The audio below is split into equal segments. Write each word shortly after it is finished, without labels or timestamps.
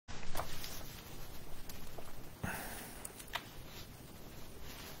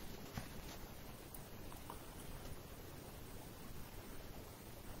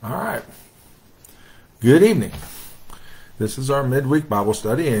All right. Good evening. This is our midweek Bible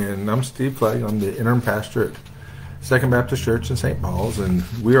study, and I'm Steve Clegg. I'm the interim pastor at Second Baptist Church in St. Paul's, and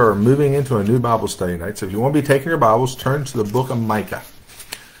we are moving into a new Bible study night. So if you want to be taking your Bibles, turn to the book of Micah.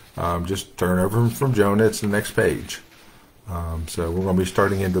 Just turn over from Jonah. It's the next page. So we're going to be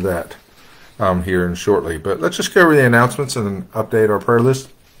starting into that here in shortly. But let's just go over the announcements and update our prayer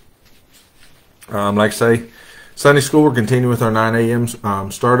list. Like I say, Sunday school, we're continuing with our 9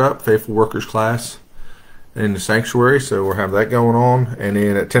 a.m. Startup, Faithful Workers class in the sanctuary. So we'll have that going on. And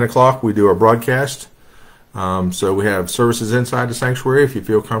then at 10 o'clock, we do our broadcast. So we have services inside the sanctuary if you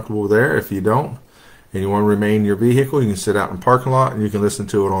feel comfortable there. If you don't, and you want to remain in your vehicle, you can sit out in the parking lot and you can listen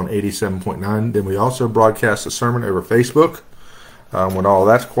to it on 87.9. Then we also broadcast a sermon over Facebook when all of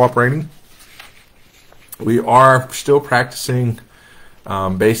that's cooperating. We are still practicing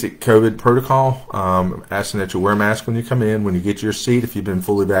basic COVID protocol, asking that you wear a mask when you come in. When you get to your seat, if you've been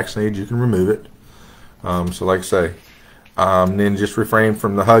fully vaccinated, you can remove it. So like I say, then just refrain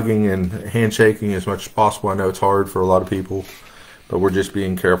from the hugging and handshaking as much as possible. I know it's hard for a lot of people, but we're just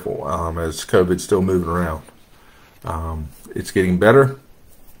being careful as COVID's still moving around. It's getting better,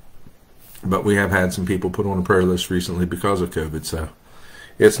 but we have had some people put on a prayer list recently because of COVID, so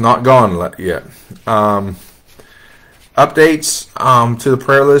it's not gone yet. Updates to the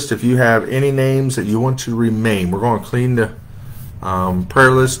prayer list. If you have any names that you want to remain, we're going to clean the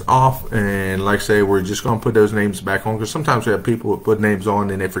prayer list off, and like I say, we're just going to put those names back on, because sometimes we have people that put names on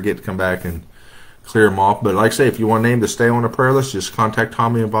and they forget to come back and clear them off. But like I say, if you want a name to stay on the prayer list, just contact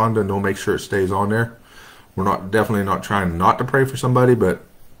Tommy and Vonda and they'll make sure it stays on there. We're definitely not trying not to pray for somebody, but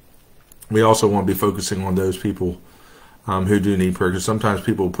we also want to be focusing on those people who do need prayer, because sometimes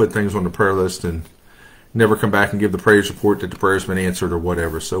people put things on the prayer list and never come back and give the praise report that the prayer's been answered or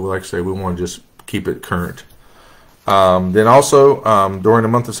whatever. So like I say, we want to just keep it current. Then also, during the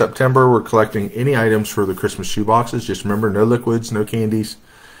month of September, we're collecting any items for the Christmas shoe boxes. Just remember, no liquids, no candies,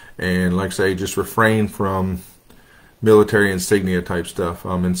 and like I say, just refrain from military insignia type stuff.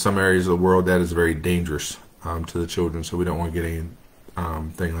 In some areas of the world, that is very dangerous to the children, so we don't want to get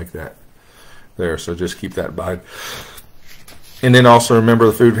anything like that there. So just keep that in mind. And then also remember,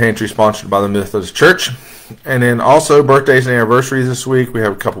 the food pantry sponsored by the Methodist Church. And then also birthdays and anniversaries this week. We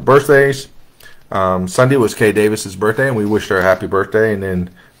have a couple birthdays. Sunday was Kay Davis's birthday, and we wished her a happy birthday. And then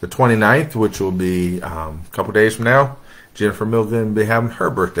the 29th, which will be a couple days from now, Jennifer Milgren will be having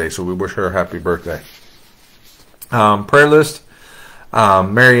her birthday, so we wish her a happy birthday. Prayer list: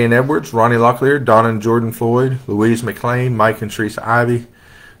 Mary Ann Edwards, Ronnie Locklear, Donna and Jordan Floyd, Louise McLean, Mike and Teresa Ivy,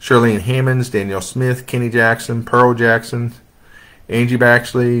 Shirley and Hammonds, Danielle Smith, Kenny Jackson, Pearl Jackson, Angie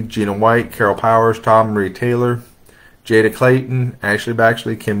Baxley, Gina White, Carol Powers, Tom Marie Taylor, Jada Clayton, Ashley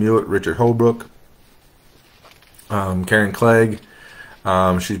Baxley, Kim Hewitt, Richard Holbrook, Karen Clegg.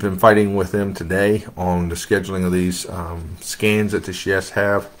 She's been fighting with them today on the scheduling of these scans that the chefs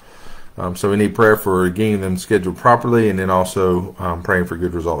have. So we need prayer for getting them scheduled properly, and then also praying for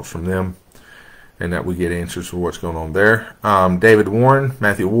good results from them, and that we get answers for what's going on there. David Warren,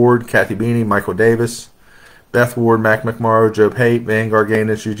 Matthew Ward, Kathy Beanie, Michael Davis, Beth Ward, Mac McMorrow, Joe Pate, Van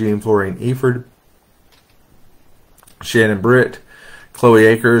Garganis, Eugene Florine Eford, Shannon Britt, Chloe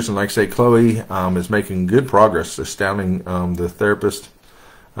Akers. And like I say, Chloe is making good progress, astounding the therapist,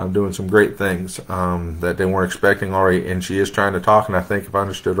 doing some great things that they weren't expecting already. And she is trying to talk, and I think, if I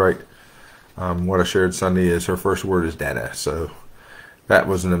understood right, what I shared Sunday is her first word is dada. So that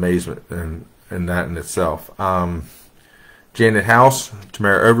was an amazement in that in itself. Janet House,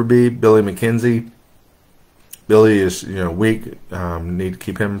 Tamara Overby, Billy McKenzie. Billy is weak. Need to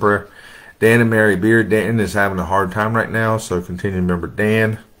keep him in prayer. Dan and Mary Beard. Dan is having a hard time right now, so continue to remember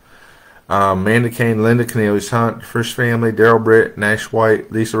Dan. Amanda Kane, Linda Cornelius Hunt, Frisch family, Daryl Britt, Nash White,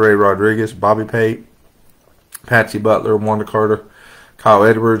 Lisa Ray Rodriguez, Bobby Pate, Patsy Butler, Wanda Carter, Kyle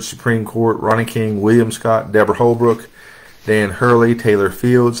Edwards, Supreme Court, Ronnie King, William Scott, Deborah Holbrook, Dan Hurley, Taylor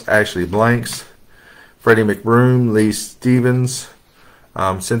Fields, Ashley Blanks, Freddie McBroom, Lee Stevens,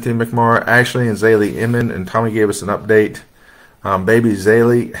 Cynthia McMorrow, Ashley and Zaylee Inman. And Tommy gave us an update. Baby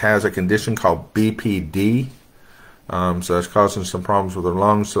Zaylee has a condition called BPD. So that's causing some problems with her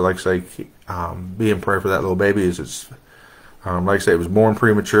lungs. So like I say, be in prayer for that little baby. It's like I say, it was born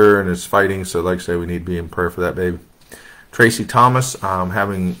premature and it's fighting. So like I say, we need to be in prayer for that baby. Tracy Thomas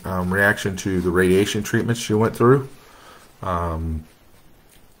having reaction to the radiation treatments she went through.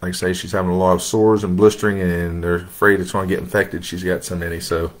 Like I say, she's having a lot of sores and blistering, and they're afraid it's going to get infected. She's got so many.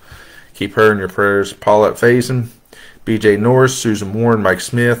 So keep her in your prayers. Paulette Faison, B.J. Norris, Susan Warren, Mike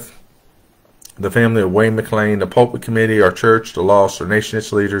Smith, the family of Wayne McLean, the pulpit committee, our church, the lost, our nation,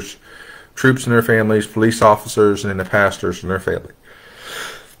 its leaders, troops and their families, police officers, and then the pastors and their family.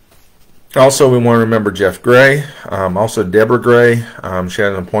 Also, we want to remember Jeff Gray. Also, Deborah Gray. She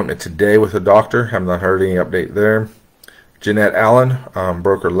had an appointment today with a doctor. Have not heard any update there. Jeanette Allen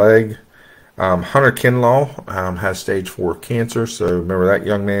broke her leg. Hunter Kinlaw has stage 4 cancer, so remember that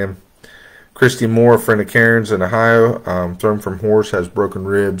young man. Christy Moore, a friend of Karen's in Ohio, thrown from horse, has broken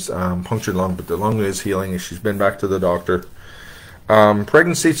ribs, punctured lung, but the lung is healing, and she's been back to the doctor.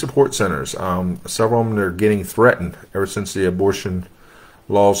 Pregnancy support centers. Several of them are getting threatened ever since the abortion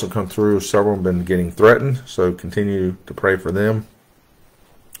laws have come through. Several have been getting threatened, so continue to pray for them.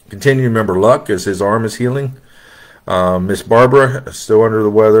 Continue to remember Luck as his arm is healing. Miss Barbara is still under the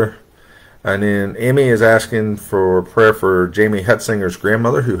weather. And then Emmy is asking for prayer for Jamie Hutzinger's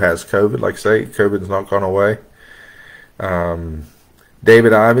grandmother who has COVID. Like I say, COVID's not gone away.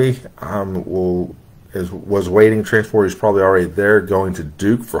 David Ivy was waiting transport. He's probably already there going to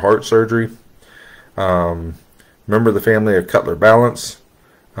Duke for heart surgery. Remember the family of Cutler Balance.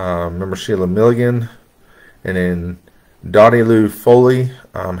 Remember Sheila Milligan. And then Dottie Lou Foley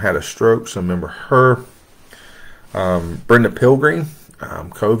had a stroke, so remember her. Brenda Pilgrim,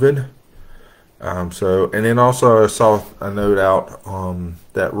 COVID. And then also I saw a note out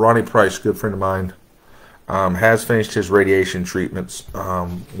that Ronnie Price, good friend of mine, has finished his radiation treatments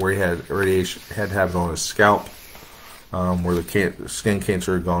where he had radiation, had to have it on his scalp, where the skin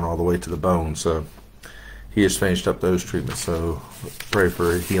cancer had gone all the way to the bone. So he has finished up those treatments. So pray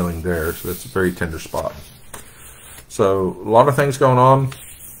for healing there. So that's a very tender spot. So a lot of things going on.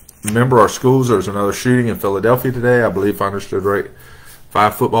 Remember our schools. There was another shooting in Philadelphia today. I believe if I understood right,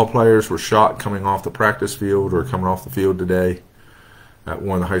 5 football players were shot coming off the practice field or coming off the field today at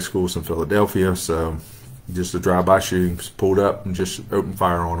one of the high schools in Philadelphia. So just a drive-by shooting, just pulled up and just opened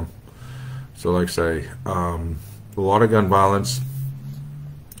fire on them. So like I say, a lot of gun violence.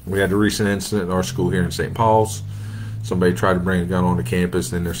 We had a recent incident in our school here in St. Paul's. Somebody tried to bring a gun onto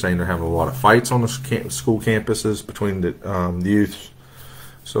campus, and they're saying they're having a lot of fights on the school campuses between the youth.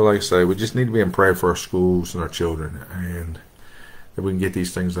 So like I say, we just need to be in prayer for our schools and our children, and that we can get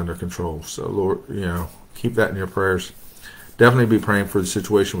these things under control. So Lord, keep that in your prayers. Definitely be praying for the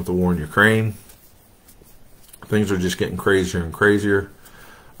situation with the war in Ukraine. Things are just getting crazier and crazier.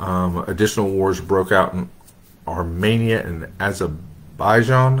 Additional wars broke out in Armenia and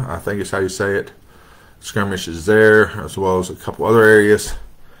Azerbaijan, I think is how you say it. Skirmishes there, as well as a couple other areas.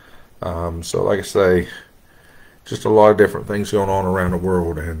 So like I say, just a lot of different things going on around the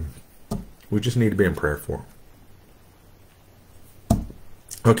world, and we just need to be in prayer for them.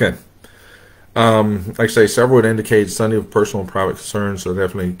 Okay. Like I say, several would indicate Sunday of personal and private concerns, so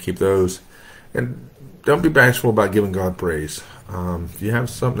definitely keep those. And don't be bashful about giving God praise. If you have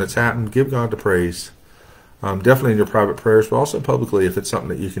something that's happened, give God the praise. Definitely in your private prayers, but also publicly if it's something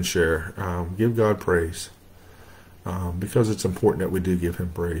that you can share. Give God praise. Because it's important that we do give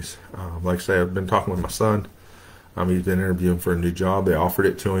Him praise. Like I say, I've been talking with my son. He's been interviewing for a new job. They offered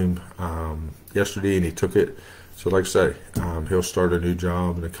it to him yesterday, and he took it. So like I say, he'll start a new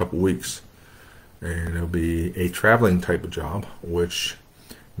job in a couple weeks. And it'll be a traveling type of job, which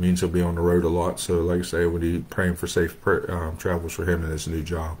means he'll be on the road a lot. So like I say, we'll be praying for safe travels for him in his new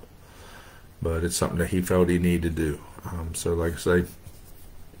job. But it's something that he felt he needed to do. So like I say,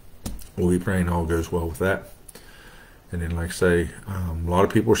 we'll be praying all goes well with that. And then like I say, a lot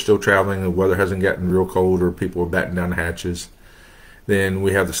of people are still traveling. The weather hasn't gotten real cold, or people are batting down the hatches. Then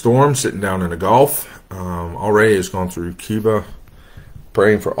we have the storm sitting down in the Gulf. Already has gone through Cuba.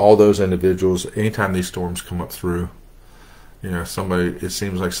 Praying for all those individuals. Anytime these storms come up through, it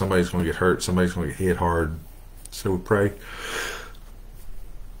seems like somebody's going to get hurt. Somebody's going to get hit hard. So we pray.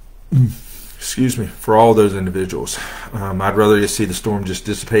 Excuse me, for all those individuals. I'd rather just see the storm just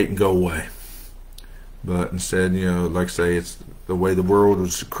dissipate and go away. But instead, like I say, it's the way the world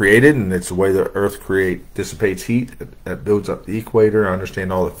was created, and it's the way the earth dissipates heat. That builds up the equator. I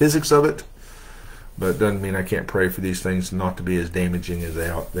understand all the physics of it, but it doesn't mean I can't pray for these things not to be as damaging as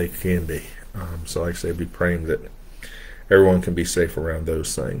they can be. So like I say, be praying that everyone can be safe around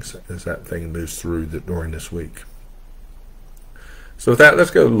those things as that thing moves through during this week. So with that, let's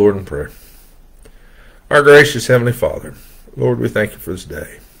go to the Lord in prayer. Our gracious Heavenly Father, Lord, we thank you for this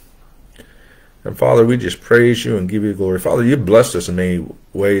day. And Father, we just praise you and give you glory. Father, you've blessed us in many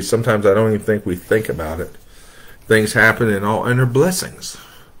ways. Sometimes I don't even think we think about it. Things happen and they're blessings.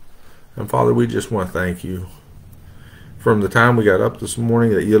 And Father, we just want to thank you from the time we got up this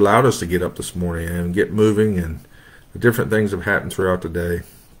morning, that you allowed us to get up this morning and get moving, and the different things have happened throughout the day.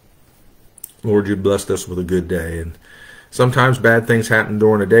 Lord, you blessed us with a good day. And sometimes bad things happen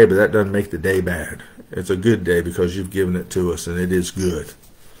during the day, but that doesn't make the day bad. It's a good day because you've given it to us, and it is good.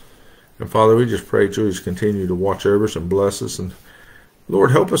 And Father, we just pray that you just continue to watch over us and bless us, and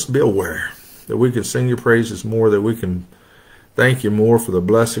Lord, help us to be aware that we can sing your praises more, that we can thank you more for the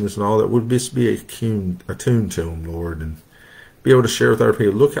blessings and all that. Would just be attuned to them, Lord, and be able to share with other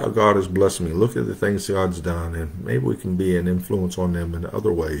people. Look how God has blessed me. Look at the things God's done, and maybe we can be an influence on them in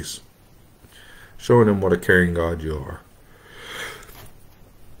other ways, showing them what a caring God you are.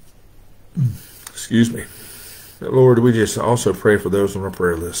 Excuse me. Lord, we just also pray for those on our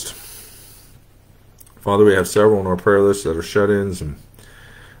prayer list. Father, we have several on our prayer list that are shut-ins, and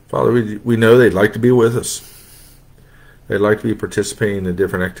Father, we know they'd like to be with us. They'd like to be participating in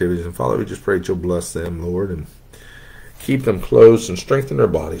different activities, and Father, we just pray that you'll bless them, Lord, and keep them close and strengthen their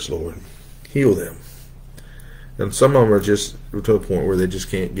bodies, Lord. Heal them. And some of them are just to a point where they just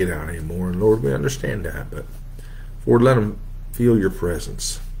can't get out anymore, and Lord, we understand that, but Lord, let them feel your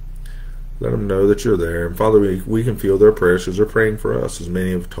presence. Let them know that you're there. And Father, we can feel their prayers because they're praying for us, as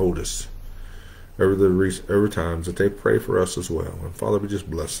many have told us over times that they pray for us as well. And Father, we just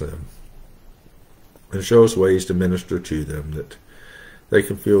bless them and show us ways to minister to them, that they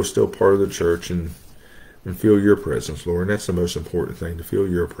can feel still part of the church and feel your presence, Lord. And that's the most important thing, to feel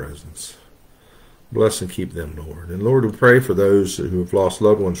your presence. Bless and keep them, Lord. And Lord, we pray for those who have lost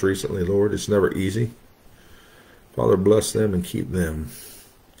loved ones recently, Lord. It's never easy. Father, bless them and keep them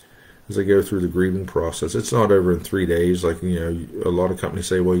as they go through the grieving process. It's not over in 3 days. Like, a lot of companies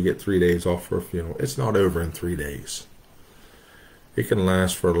say, well, you get 3 days off for a funeral. It's not over in 3 days. It can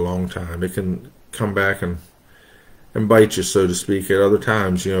last for a long time. It can come back and bite you, so to speak, at other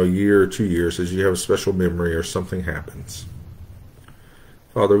times, a year or 2 years, as you have a special memory or something happens.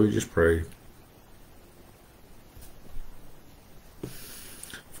 Father, we just pray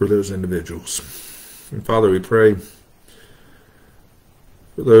for those individuals. And Father, we pray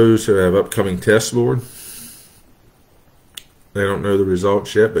for those who have upcoming tests, Lord. They don't know the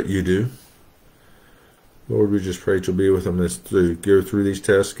results yet, but you do. Lord, we just pray that you'll be with them as they go through these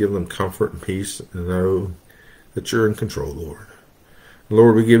tests. Give them comfort and peace, and know that you're in control, Lord. And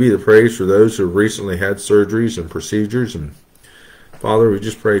Lord, we give you the praise for those who have recently had surgeries and procedures. And Father, we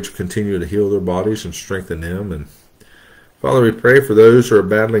just pray that you continue to heal their bodies and strengthen them. And Father, we pray for those who are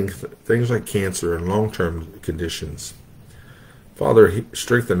battling things like cancer and long-term conditions. Father,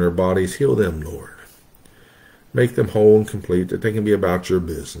 strengthen their bodies, heal them, Lord. Make them whole and complete, that they can be about your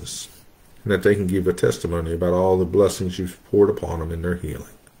business, and that they can give a testimony about all the blessings you've poured upon them in their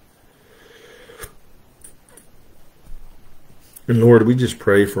healing. And Lord, we just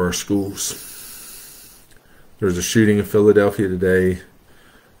pray for our schools. There's a shooting in Philadelphia today.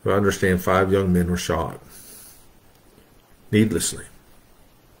 I understand 5 young men were shot needlessly.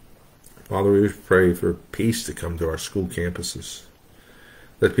 Father, we pray for peace to come to our school campuses,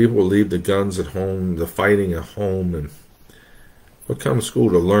 that people will leave the guns at home, the fighting at home, and will come to school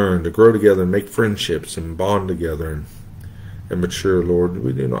to learn, to grow together, and make friendships and bond together and mature, Lord.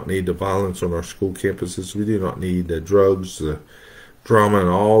 We do not need the violence on our school campuses. We do not need the drugs, the drama, and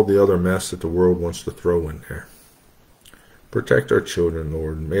all the other mess that the world wants to throw in there. Protect our children,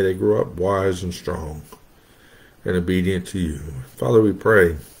 Lord, and may they grow up wise and strong and obedient to you. Father, we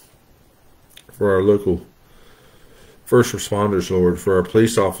pray for our local first responders, Lord, for our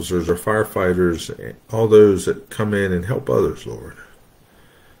police officers, our firefighters, all those that come in and help others, Lord.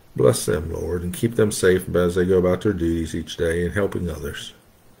 Bless them, Lord, and keep them safe as they go about their duties each day and helping others.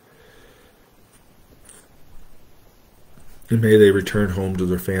 And may they return home to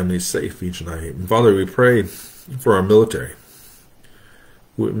their families safe each night. And Father, we pray for our military.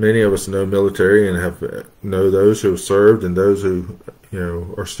 Many of us know military and know those who have served and those who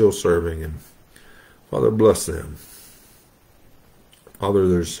are still serving. And Father, bless them. Father,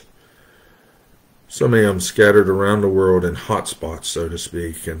 there's so many of them scattered around the world in hot spots, so to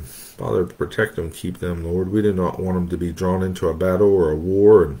speak. And Father, protect them, keep them, Lord. We do not want them to be drawn into a battle or a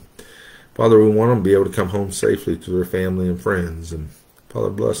war. And Father, we want them to be able to come home safely to their family and friends. And Father,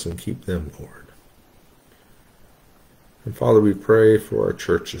 bless them, keep them, Lord. And Father, we pray for our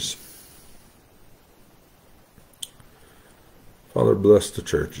churches. Father, bless the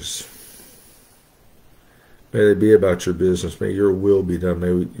churches. May they be about your business. May your will be done.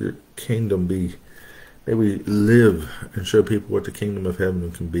 May your kingdom be. May we live and show people what the kingdom of heaven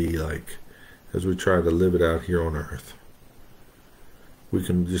can be like as we try to live it out here on earth. We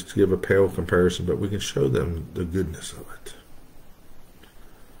can just give a pale comparison, but we can show them the goodness of it.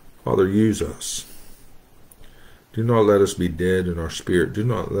 Father, use us. Do not let us be dead in our spirit. Do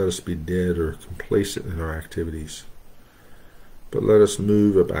not let us be dead or complacent in our activities. But let us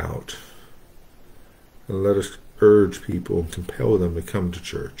move about. And let us urge people and compel them to come to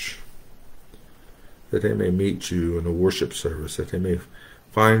church, that they may meet you in a worship service, that they may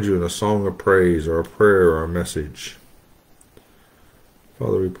find you in a song of praise or a prayer or a message.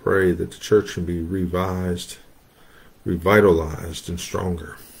 Father, we pray that the church can be revised, revitalized, and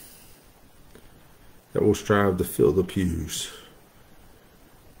stronger. That we'll strive to fill the pews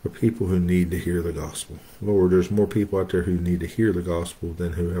for people who need to hear the gospel. Lord, there's more people out there who need to hear the gospel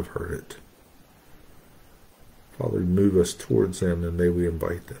than who have heard it. Father, move us towards them, and may we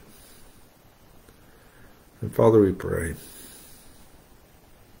invite them. And Father, we pray.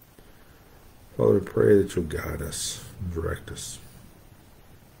 Father, we pray that you'll guide us and direct us.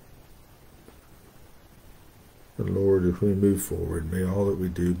 And Lord, as we move forward, may all that we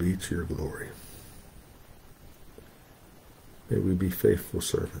do be to your glory. May we be faithful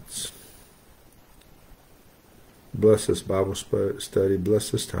servants. Bless this Bible study. Bless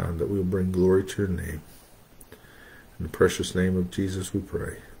this time that we will bring glory to your name. In the precious name of Jesus we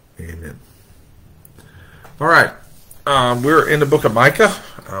pray. Amen. All right. We're in the book of Micah.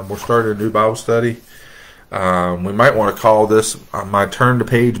 We're starting a new Bible study. We might want to call this my Turn to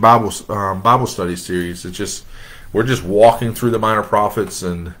Page Bible study series. We're just walking through the minor prophets,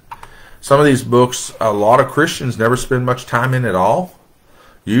 and some of these books, a lot of Christians never spend much time in at all.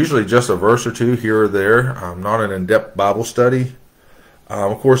 Usually just a verse or two here or there. Not an in-depth Bible study.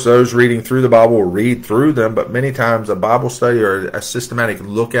 Of course, those reading through the Bible will read through them, but many times a Bible study or a systematic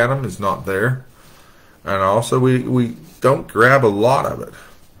look at them is not there. And also, we don't grab a lot of it.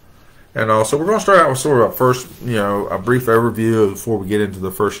 And also, we're going to start out with sort of a brief overview before we get into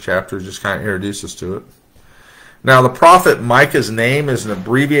the first chapter, just kind of introduce us to it. Now, the prophet Micah's name is an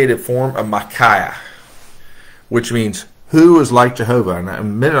abbreviated form of Micah, which means, who is like Jehovah? And the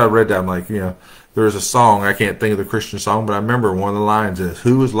minute I read that, I'm like, there's a song, I can't think of the Christian song, but I remember one of the lines is,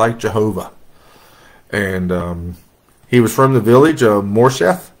 who is like Jehovah? And he was from the village of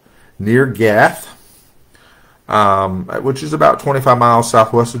Morsheth, near Gath, which is about 25 miles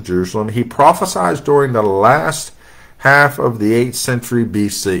southwest of Jerusalem. He prophesied during the last half of the 8th century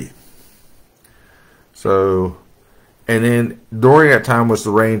BC. So, and then during that time was the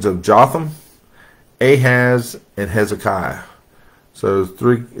reigns of Jotham, Ahaz, and Hezekiah. So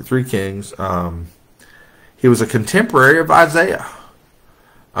three kings. He was a contemporary of Isaiah,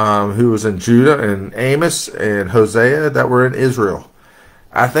 who was in Judah, and Amos and Hosea that were in Israel.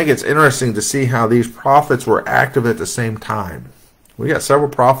 I think it's interesting to see how these prophets were active at the same time. We got several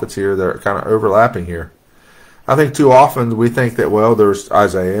prophets here that are kind of overlapping here. I think too often we think that, well, there's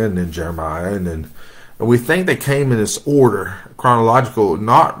Isaiah and then Jeremiah, and we think they came in this order, chronological,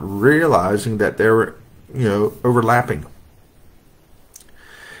 not realizing that they were, overlapping.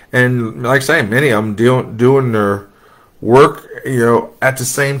 And like I say, many of them doing their work, at the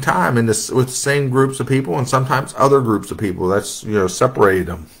same time with the same groups of people, and sometimes other groups of people. That's, separated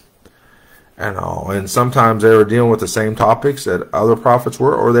them and all. And sometimes they were dealing with the same topics that other prophets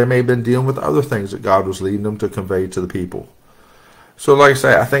were, or they may have been dealing with other things that God was leading them to convey to the people. So like I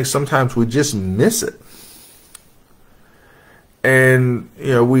say, I think sometimes we just miss it. And,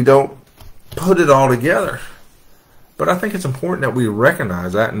 we don't put it all together. But I think it's important that we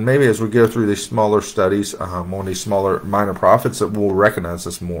recognize that, and maybe as we go through these smaller studies on these smaller minor prophets, that we'll recognize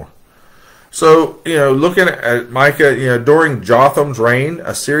this more. So, looking at Micah, during Jotham's reign,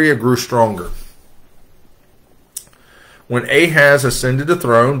 Assyria grew stronger. When Ahaz ascended the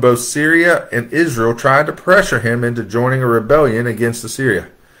throne, both Syria and Israel tried to pressure him into joining a rebellion against Assyria.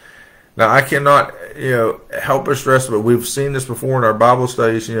 Now, I cannot, help but stress, but we've seen this before in our Bible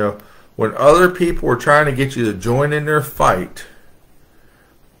studies, when other people are trying to get you to join in their fight,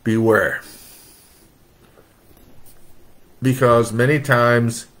 beware. Because many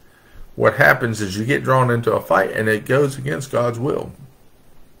times what happens is you get drawn into a fight and it goes against God's will.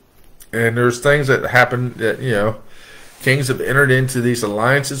 And there's things that happen that, kings have entered into these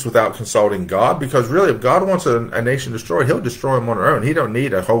alliances without consulting God, because really if God wants a nation destroyed, he'll destroy them on their own. He don't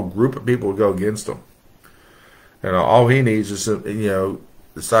need a whole group of people to go against them. And all he needs is,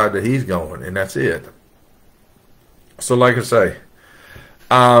 decide that he's going, and that's it. So like I say,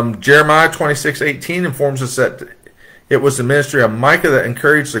 Jeremiah 26:18 informs us that it was the ministry of Micah that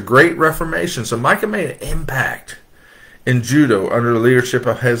encouraged the Great Reformation. So Micah made an impact in Judah under the leadership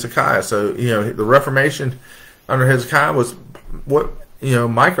of Hezekiah. So, the Reformation under Hezekiah was what,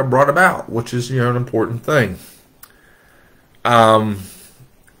 Micah brought about, which is, an important thing.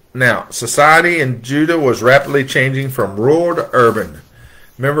 Now, society in Judah was rapidly changing from rural to urban.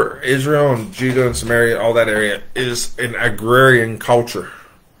 Remember, Israel and Judah and Samaria, all that area, is an agrarian culture.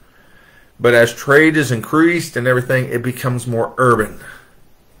 But as trade is increased and everything, it becomes more urban.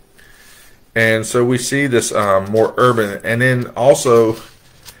 And so we see this more urban. And then also,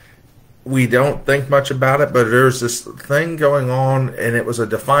 we don't think much about it, but there's this thing going on, and it was a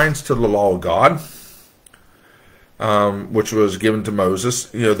defiance to the law of God. which was given to Moses.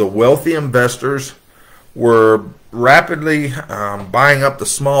 The wealthy investors were rapidly buying up the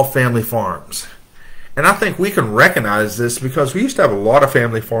small family farms. And I think we can recognize this because we used to have a lot of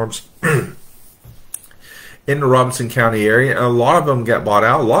family farms in the Robinson County area, and a lot of them got bought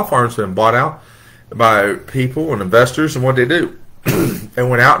out. A lot of farms have been bought out by people and investors, and what they do, they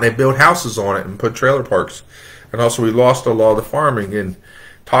went out and they built houses on it and put trailer parks. And also we lost a lot of the farming, and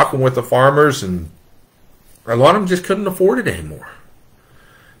talking with the farmers, and a lot of them just couldn't afford it anymore.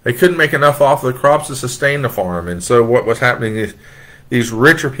 They couldn't make enough off the crops to sustain the farm. And so what was happening is these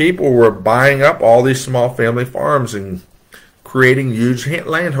richer people were buying up all these small family farms and creating huge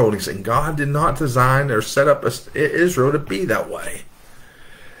land holdings. And God did not design or set up Israel to be that way.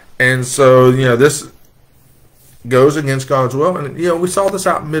 And so, this goes against God's will. And, we saw this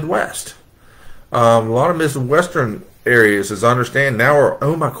out in the Midwest. A lot of Midwestern areas, as I understand, now are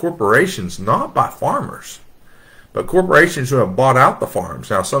owned by corporations, not by farmers. But corporations who have bought out the farms.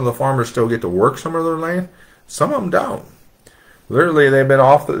 Now, some of the farmers still get to work some of their land. Some of them don't. Literally, they've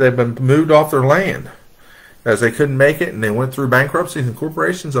been moved off their land as they couldn't make it, and they went through bankruptcies, and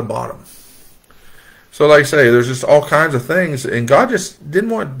corporations have bought them. So, like I say, there's just all kinds of things, and God just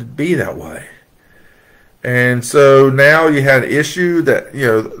didn't want it to be that way. And so now you had an issue that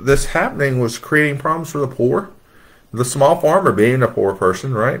this happening was creating problems for the poor, the small farmer being a poor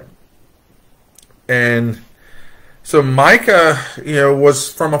person, right? And so Micah,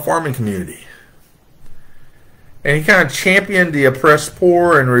 was from a farming community. And he kind of championed the oppressed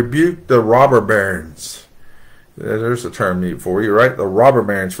poor and rebuked the robber barons. There's a term for you, right? The robber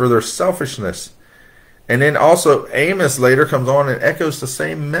barons for their selfishness. And then also Amos later comes on and echoes the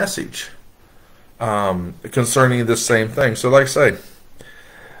same message concerning this same thing. So like I say,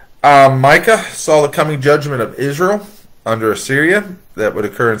 Micah saw the coming judgment of Israel under Assyria that would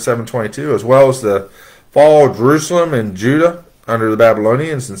occur in 722, as well as the fall of Jerusalem and Judah under the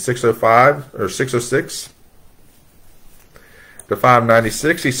Babylonians in 605 or 606 to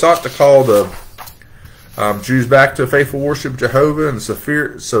 596. He sought to call the Jews back to faithful worship of Jehovah and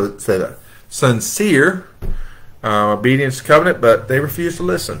sincere obedience to covenant, but they refused to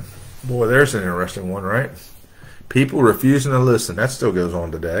listen. Boy, there's an interesting one, right? People refusing to listen. That still goes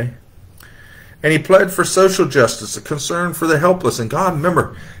on today. And he pled for social justice, a concern for the helpless. And God,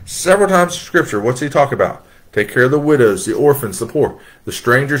 remember, several times in Scripture, what's he talk about? Take care of the widows, the orphans, the poor, the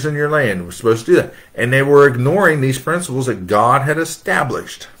strangers in your land. We're supposed to do that. And they were ignoring these principles that God had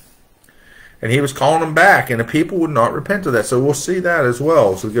established. And he was calling them back, and the people would not repent of that. So we'll see that as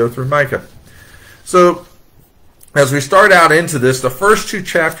well as we go through Micah. So as we start out into this, the first two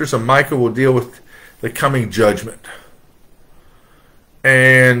chapters of Micah will deal with the coming judgment.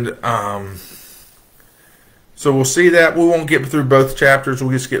 And so we'll see that. We won't get through both chapters.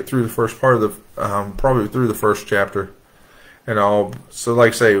 We'll just get through the first part of the, probably through the first chapter. And so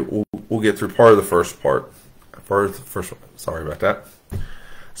like I say, we'll get through part of the first part. First one. Sorry about that.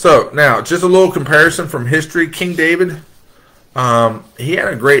 So now, just a little comparison from history. King David, he had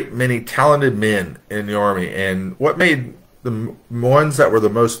a great many talented men in the army. And what made the ones that were the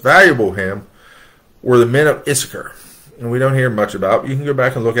most valuable to him were the men of Issachar. And we don't hear much about. You can go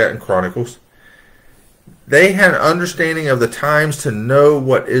back and look at it in Chronicles. They had an understanding of the times to know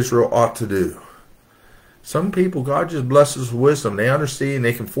what Israel ought to do. Some people, God just blesses with wisdom. They understand,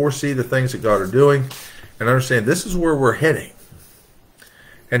 they can foresee the things that God are doing and understand this is where we're heading.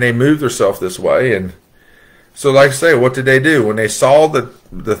 And they moved themselves this way. And so like I say, what did they do? When they saw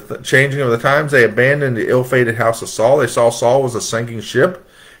the changing of the times, they abandoned the ill-fated house of Saul. They saw Saul was a sinking ship.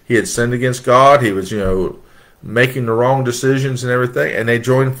 He had sinned against God. He was, making the wrong decisions and everything. And they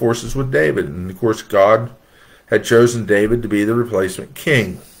joined forces with David. And of course, God had chosen David to be the replacement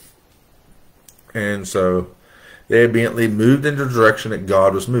king. And so they obediently moved in the direction that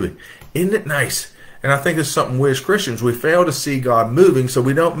God was moving. Isn't it nice? And I think it's something we as Christians, we fail to see God moving, so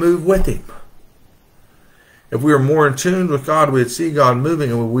we don't move with him. If we were more in tune with God, we'd see God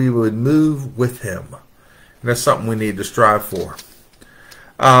moving and we would move with him. And that's something we need to strive for.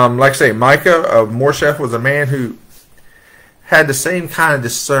 Like I say, Micah of Morsheth was a man who had the same kind of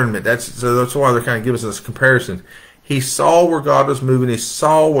discernment. That's why they're kind of giving us this comparison. He saw where God was moving. He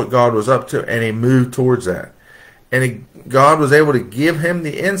saw what God was up to, and he moved towards that. And God was able to give him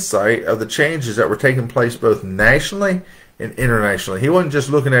the insight of the changes that were taking place both nationally and internationally. He wasn't just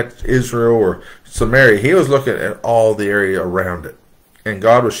looking at Israel or Samaria. He was looking at all the area around it. And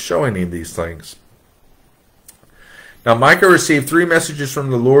God was showing him these things. Now Micah received 3 messages from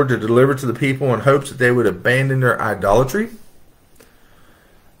the Lord to deliver to the people in hopes that they would abandon their idolatry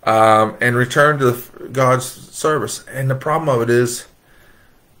and return to God's service. And the problem of it is,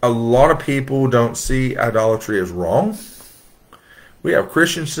 a lot of people don't see idolatry as wrong. We have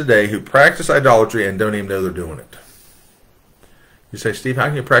Christians today who practice idolatry and don't even know they're doing it. You say, Steve, how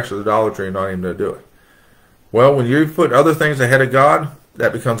can you practice idolatry and not even know to do it? Well, when you put other things ahead of God,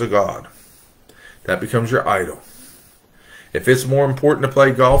 that becomes a god. That becomes your idol. If it's more important to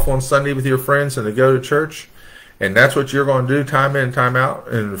play golf on Sunday with your friends than to go to church, and that's what you're going to do time in and time out,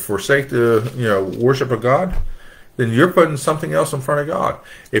 and forsake the worship of God, then you're putting something else in front of God.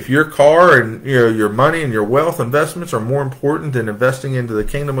 If your car and your money and your wealth investments are more important than investing into the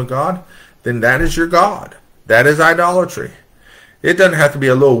kingdom of God, then that is your God. That is idolatry. It doesn't have to be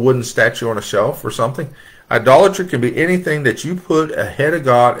a little wooden statue on a shelf or something. Idolatry can be anything that you put ahead of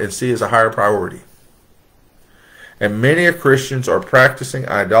God and see as a higher priority. And many of Christians are practicing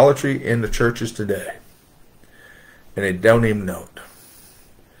idolatry in the churches today. And they don't even know it.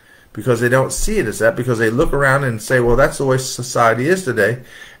 Because they don't see it as that. Because they look around and say, well, that's the way society is today.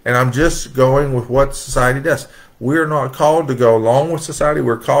 And I'm just going with what society does. We're not called to go along with society.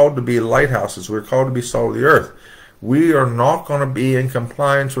 We're called to be lighthouses. We're called to be salt of the earth. We are not going to be in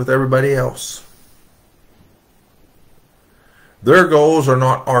compliance with everybody else. Their goals are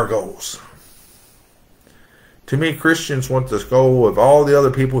not our goals. To me, Christians want the goal of all the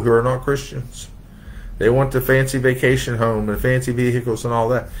other people who are not Christians. They want the fancy vacation home and fancy vehicles and all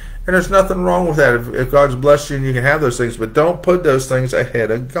that. And there's nothing wrong with that. If God's blessed you and you can have those things, but don't put those things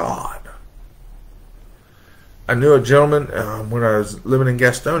ahead of God. I knew a gentleman when I was living in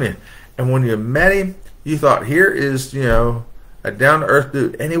Gastonia, and when you met him, you thought, here is, a down-to-earth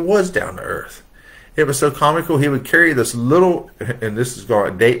dude. And he was down-to-earth. It was so comical. He would carry this little, and this is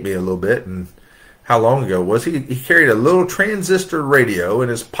going to date me a little bit, and how long ago it was, he carried a little transistor radio in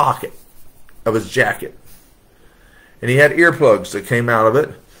his pocket of his jacket. And he had earplugs that came out of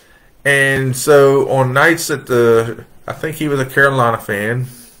it. And so on nights that I think he was a Carolina fan.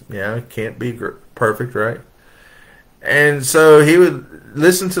 Yeah, can't be perfect, right? And so he would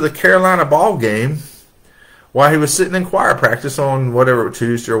listen to the Carolina ball game while he was sitting in choir practice on whatever,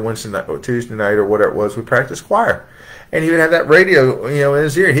 Tuesday or Wednesday night, or Tuesday night or whatever it was, we practiced choir. And he would have that radio, in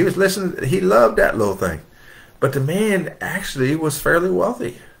his ear. He was listening. He loved that little thing. But the man actually was fairly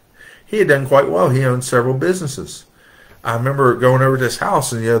wealthy. He had done quite well. He owned several businesses. I remember going over to his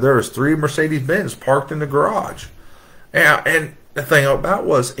house, and there was 3 Mercedes-Benz parked in the garage. And the thing about it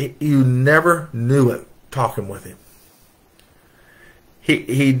was, you never knew it talking with him.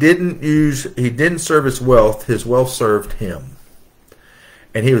 He didn't serve his wealth served him.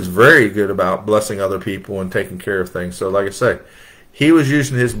 And he was very good about blessing other people and taking care of things. So like I say, he was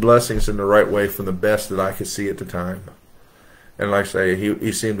using his blessings in the right way from the best that I could see at the time. And like I say,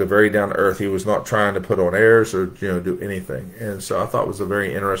 he seemed very down to earth. He was not trying to put on airs or do anything. And so I thought it was a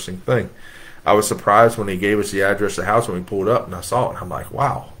very interesting thing. I was surprised when he gave us the address of the house when we pulled up, and I saw it, and I'm like,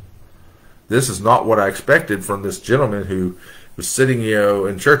 wow, this is not what I expected from this gentleman who was sitting,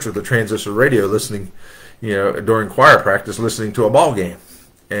 in church with a transistor radio, listening, during choir practice, listening to a ball game.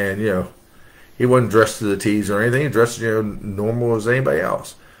 And he wasn't dressed to the T's or anything. He dressed, normal as anybody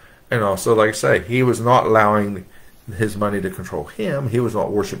else. And also, like I say, he was not allowing his money to control him. He was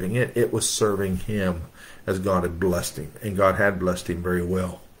not worshiping it. It was serving him as God had blessed him. And God had blessed him very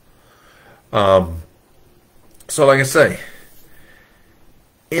well. So like I say,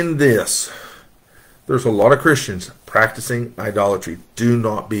 in this, there's a lot of Christians practicing idolatry. Do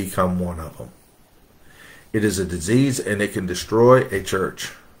not become one of them. It is a disease, and it can destroy a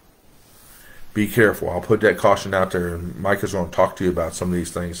church. Be careful. I'll put that caution out there, and Micah's going to talk to you about some of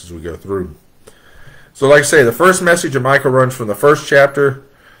these things as we go through. So like I say, the first message of Micah runs from the first chapter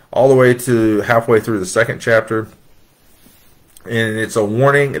all the way to halfway through the second chapter. And it's a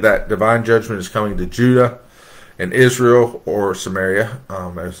warning that divine judgment is coming to Judah and Israel, or Samaria,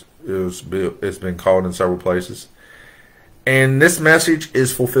 as it's been called in several places. And this message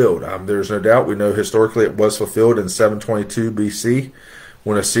is fulfilled. There's no doubt. We know historically it was fulfilled in 722 BC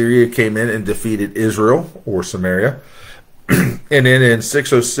when Assyria came in and defeated Israel, or Samaria. And then in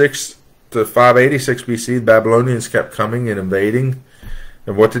 606 to 586 BC, the Babylonians kept coming and invading.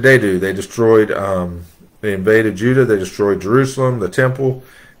 And what did they do? They destroyed, they invaded Judah. They destroyed Jerusalem, the temple.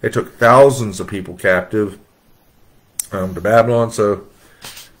 They took thousands of people captive to Babylon. So,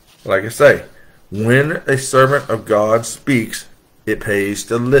 like I say, when a servant of God speaks, it pays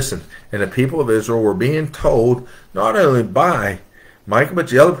to listen. And the people of Israel were being told, not only by Micah, but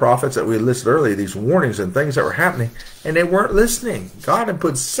the other prophets that we listed earlier, these warnings and things that were happening, and they weren't listening. God had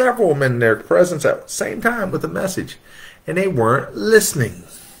put several of them in their presence at the same time with the message, and they weren't listening.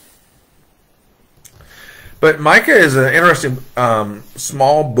 But Micah is an interesting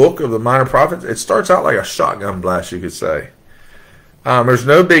small book of the minor prophets. It starts out like a shotgun blast, you could say. There's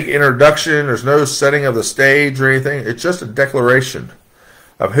no big introduction. There's no setting of the stage or anything. It's just a declaration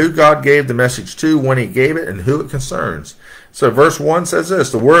of who God gave the message to, when he gave it, and who it concerns. So verse 1 says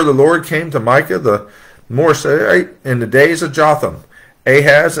this: the word of the Lord came to Micah the Morasite in the days of Jotham,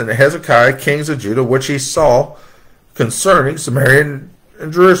 Ahaz, and Hezekiah, kings of Judah, which he saw concerning Samaria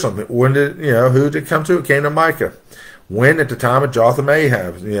and Jerusalem. When did, who did come to it? Came to Micah. When? At the time of Jotham,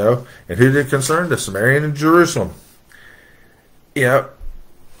 Ahaz, and who did it concern? The Samaria and Jerusalem. The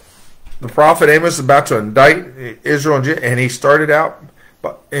prophet Amos is about to indict Israel, and he started out,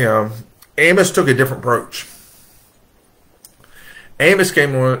 Amos took a different approach. Amos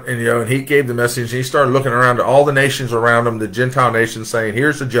came on, and he gave the message, and he started looking around to all the nations around him, the Gentile nations, saying,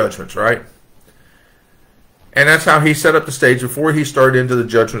 here's the judgments, right? And that's how he set up the stage before he started into the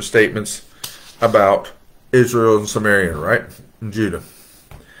judgment statements about Israel and Samaria, right? And Judah.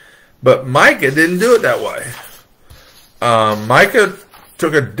 But Micah didn't do it that way. Micah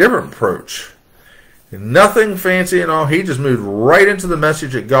took a different approach. Nothing fancy and all. He just moved right into the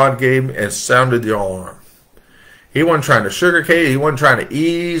message that God gave him and sounded the alarm. He wasn't trying to sugarcoat it. He wasn't trying to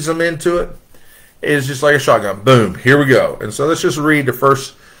ease them into it. It's just like a shotgun. Boom. Here we go. And so let's just read the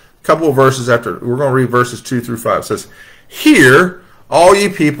first couple of verses after. We're going to read verses 2 through 5. It says, hear, all ye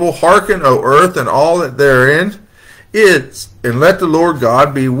people, hearken, O earth, and all that therein is, and let the Lord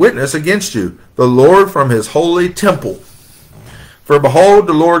God be witness against you, the Lord from his holy temple. For behold,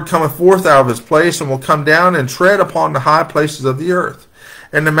 the Lord cometh forth out of his place, and will come down and tread upon the high places of the earth.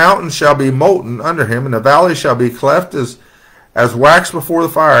 And the mountains shall be molten under him, and the valleys shall be cleft as wax before the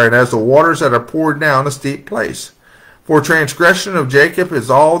fire, and as the waters that are poured down a steep place. For transgression of Jacob is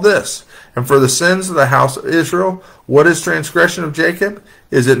all this, and for the sins of the house of Israel, what is transgression of Jacob?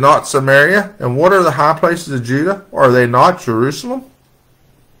 Is it not Samaria? And what are the high places of Judah? Are they not Jerusalem?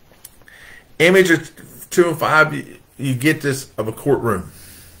 Image of 2 and 5, you get this of a courtroom.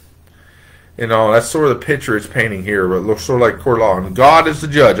 That's sort of the picture it's painting here, but it looks sort of like court law. And God is the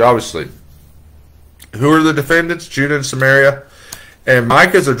judge, obviously. Who are the defendants? Judah and Samaria. And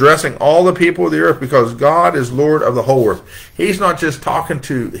Micah is addressing all the people of the earth because God is Lord of the whole earth. He's not just talking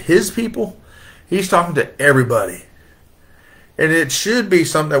to his people. He's talking to everybody. And it should be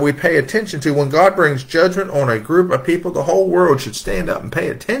something that we pay attention to. When God brings judgment on a group of people, the whole world should stand up and pay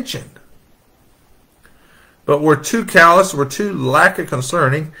attention. But we're too callous, we're too lack of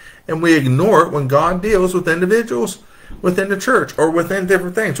concerning, and we ignore it when God deals with individuals within the church or within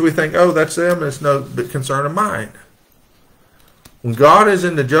different things. We think, oh, that's them, it's no concern of mine. When God is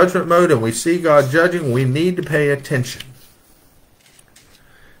in the judgment mode and we see God judging, we need to pay attention.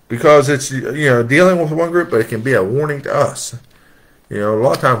 Because it's, dealing with one group, but it can be a warning to us. A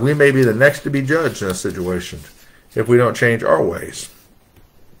lot of times we may be the next to be judged in a situation if we don't change our ways.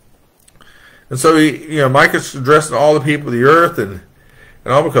 And so, Micah's addressing all the people of the earth and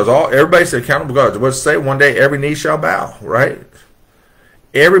all because everybody's accountable to God. What's it say? One day every knee shall bow, right?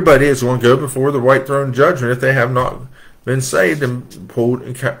 Everybody is going to go before the white throne judgment if they have not been saved and pulled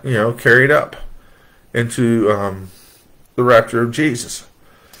and carried up into the rapture of Jesus.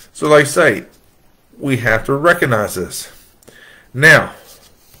 So like I say, we have to recognize this. Now,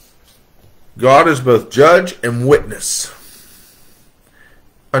 God is both judge and witness.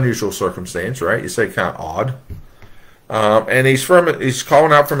 Unusual circumstance, right? You say kind of odd. And he's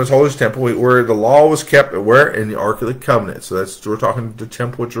calling out from his holy temple where the law was kept, where? In the Ark of the Covenant. So we're talking the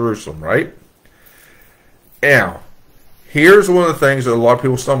temple of Jerusalem, right? Now, here's one of the things that a lot of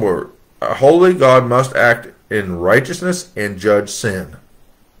people stumble over. A holy God must act in righteousness and judge sin.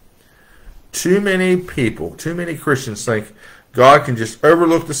 Too many people, too many Christians think God can just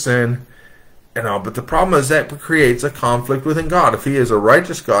overlook the sin and all. But the problem is that creates a conflict within God. If he is a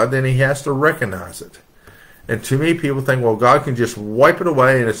righteous God, then he has to recognize it. And too many people think, well, God can just wipe it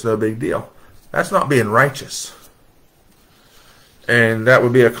away and it's no big deal. That's not being righteous. And that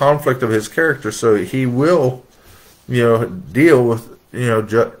would be a conflict of his character. So he will, deal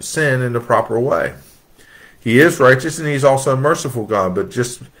with, sin in the proper way. He is righteous and he's also a merciful God. But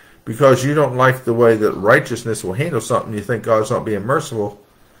just because you don't like the way that righteousness will handle something, you think God's not being merciful.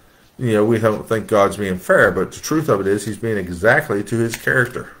 We don't think God's being fair, but the truth of it is he's being exactly to his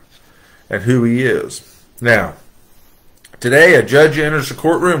character and who he is. Now, today a judge enters the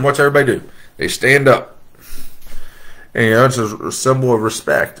courtroom. What's everybody do? They stand up. And, it's a symbol of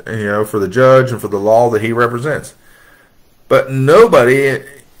respect, for the judge and for the law that he represents. But nobody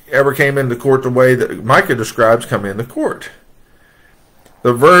ever came into court the way that Micah describes come into court.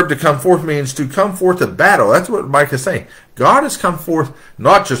 The verb to come forth means to come forth to battle. That's what Micah is saying. God has come forth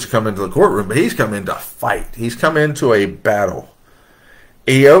not just to come into the courtroom, but he's come in to fight. He's come into a battle.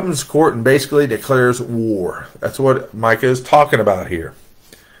 he opens court and basically declares war. That's what Micah is talking about here.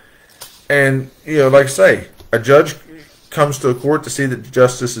 And, like I say, a judge comes to a court to see that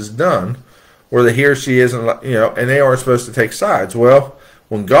justice is done, or that he or she isn't, and they aren't supposed to take sides. Well,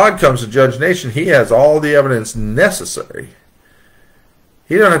 when God comes to judge nation, he has all the evidence necessary.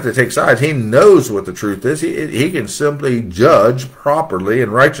 He don't have to take sides. He knows what the truth is. He can simply judge properly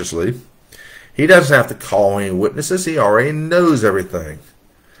and righteously. He doesn't have to call any witnesses. He already knows everything.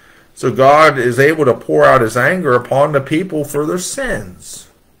 So God is able to pour out his anger upon the people for their sins.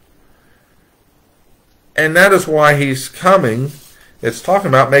 And that is why he's coming. It's talking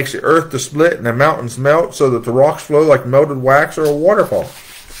about makes the earth to split and the mountains melt so that the rocks flow like melted wax or a waterfall.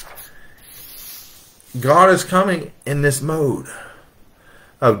 God is coming in this mode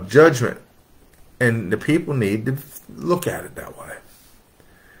of judgment, and the people need to look at it that way.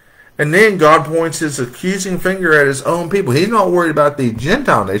 And then God points his accusing finger at his own people. He's not worried about the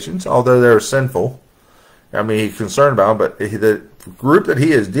Gentile nations, although they're sinful. He's concerned about them, but the group that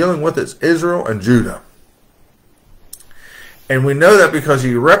he is dealing with is Israel and Judah. And we know that because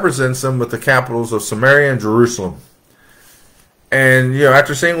he represents them with the capitals of Samaria and Jerusalem. And,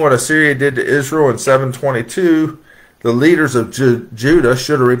 after seeing what Assyria did to Israel in 722, the leaders of Judah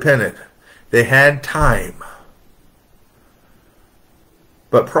should have repented. They had time.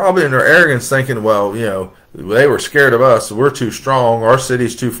 But probably in their arrogance thinking, well, they were scared of us. We're too strong. Our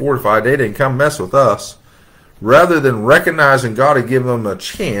city's too fortified. They didn't come mess with us. Rather than recognizing God had given them a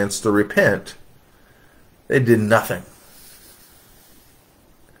chance to repent, they did nothing.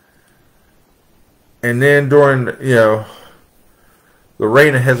 And then during, the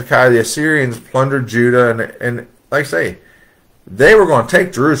reign of Hezekiah, the Assyrians plundered Judah, and like I say, they were going to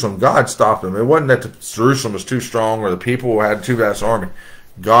take Jerusalem. God stopped them. It wasn't that Jerusalem was too strong or the people had too vast army.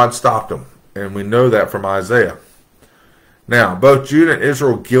 God stopped them, and we know that from Isaiah. Now, both Judah and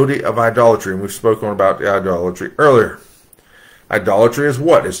Israel are guilty of idolatry, and we've spoken about the idolatry earlier. Idolatry is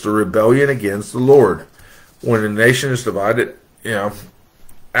what? It's the rebellion against the Lord. When a nation is divided,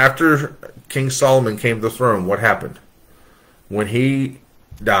 after King Solomon came to the throne, what happened? When he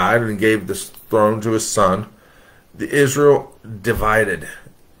died and gave the throne to his son, the Israel divided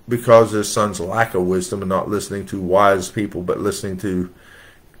because of his son's lack of wisdom and not listening to wise people, but listening to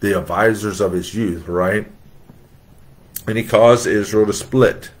the advisors of his youth, right? And he caused Israel to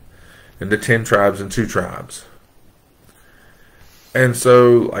split into 10 tribes and 2 tribes. And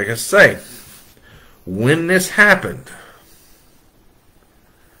so, like I say, when this happened,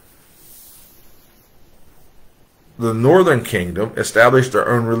 the northern kingdom established their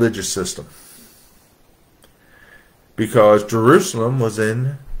own religious system because Jerusalem was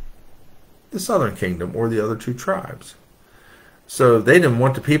in the southern kingdom or the other 2 tribes. So they didn't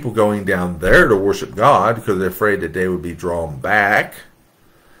want the people going down there to worship God because they're afraid that they would be drawn back.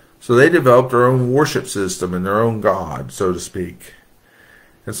 So they developed their own worship system and their own God, so to speak.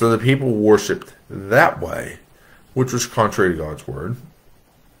 And so the people worshipped that way, which was contrary to God's word.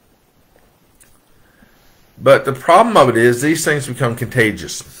 But the problem of it is these things become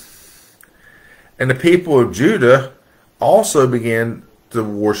contagious. And the people of Judah also began to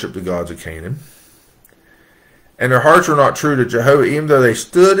worship the gods of Canaan. And their hearts were not true to Jehovah, even though they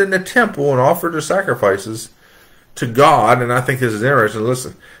stood in the temple and offered their sacrifices to God. And I think this is interesting.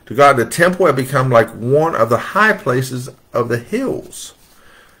 Listen, to God, the temple had become like one of the high places of the hills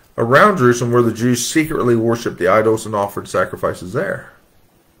around Jerusalem where the Jews secretly worshipped the idols and offered sacrifices there.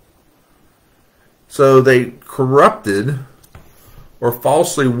 So they corrupted or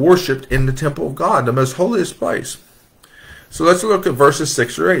falsely worshipped in the temple of God, the most holiest place. So let's look at verses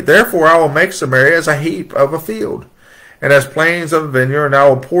 6 or 8. Therefore I will make Samaria as a heap of a field, and as plains of a vineyard, and I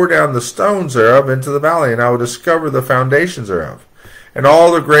will pour down the stones thereof into the valley, and I will discover the foundations thereof. And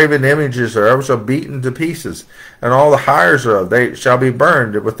all the graven images thereof shall be beaten to pieces, and all the hires thereof they shall be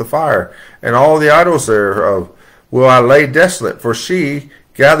burned with the fire, and all the idols thereof will I lay desolate, for she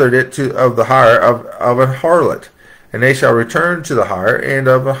gathered it of the hire of a harlot, and they shall return to the hire and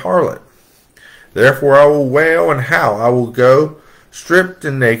of a harlot. Therefore I will wail and howl, I will go stripped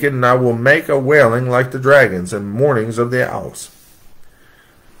and naked, and I will make a wailing like the dragons, and mournings of the owls.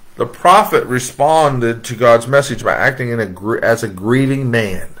 The prophet responded to God's message by acting as a grieving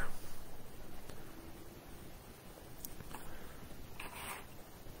man.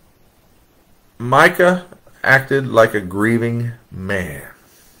 Micah acted like a grieving man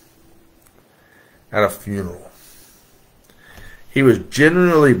at a funeral. He was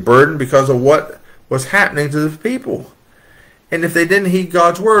genuinely burdened because of what was happening to the people. And if they didn't heed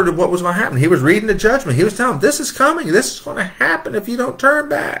God's word of what was going to happen, he was reading the judgment. He was telling them, this is coming. This is going to happen if you don't turn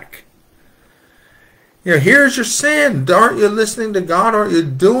back. Here's your sin. Aren't you listening to God? Aren't you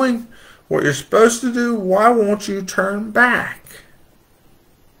doing what you're supposed to do? Why won't you turn back?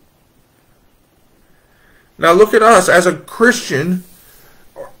 Now look at us as a Christian.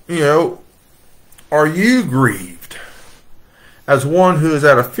 Are you grieved as one who is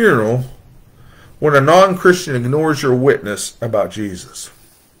at a funeral when a non-Christian ignores your witness about Jesus?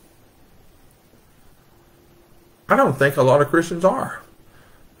 I don't think a lot of Christians are.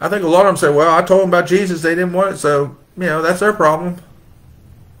 I think a lot of them say, well, I told them about Jesus, they didn't want it, so, that's their problem.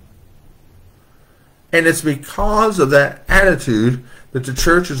 And it's because of that attitude that the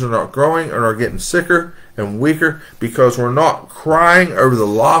churches are not growing and are getting sicker and weaker, because we're not crying over the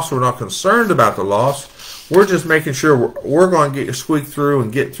loss. We're not concerned about the loss. We're just making sure we're going to squeak through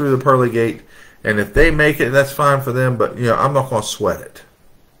and get through the pearly gate. And if they make it, that's fine for them, but, I'm not going to sweat it.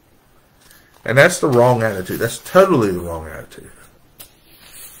 And that's the wrong attitude. That's totally the wrong attitude.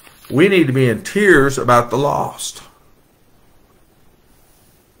 We need to be in tears about the lost.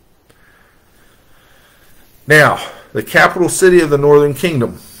 Now, the capital city of the northern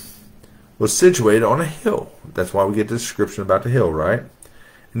kingdom was situated on a hill. That's why we get the description about the hill, right?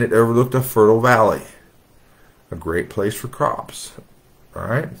 And it overlooked a fertile valley, a great place for crops. All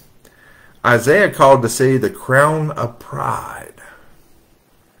right? Isaiah called the city the crown of pride,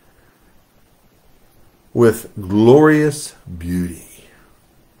 with glorious beauty.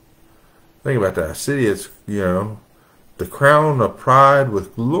 Think about that. A city is, the crown of pride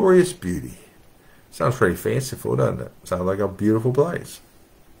with glorious beauty. Sounds pretty fanciful, doesn't it? Sounds like a beautiful place.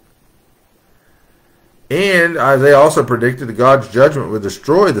 And Isaiah also predicted that God's judgment would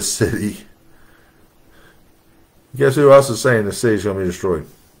destroy the city. Guess who else is saying the city's going to be destroyed?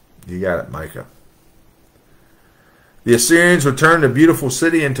 You got it, Micah. The Assyrians would turn the beautiful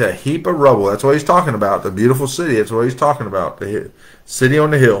city into a heap of rubble. That's what he's talking about. The beautiful city. That's what he's talking about. The city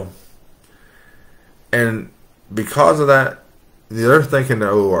on the hill. And because of that, they're thinking,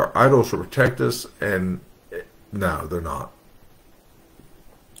 oh, our idols will protect us. And no, they're not.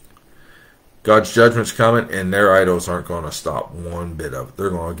 God's judgment's coming, and their idols aren't going to stop one bit of it. They're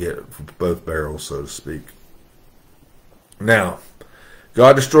going to get both barrels, so to speak. Now,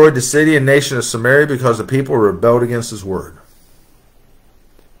 God destroyed the city and nation of Samaria because the people rebelled against His word.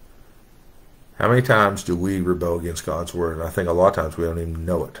 How many times do we rebel against God's word? And I think a lot of times we don't even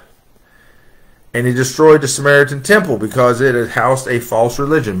know it. And He destroyed the Samaritan temple because it had housed a false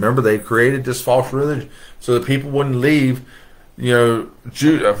religion. Remember, they created this false religion so that people wouldn't leave,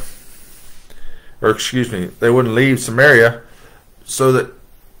 Judah. They wouldn't leave Samaria so that,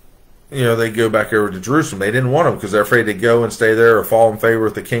 they'd go back over to Jerusalem. They didn't want them because they're afraid to go and stay there or fall in favor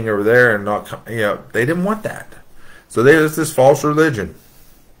with the king over there and not, they didn't want that. So there's this false religion.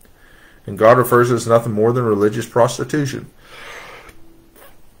 And God refers to it as nothing more than religious prostitution.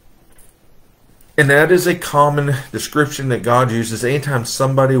 And that is a common description that God uses anytime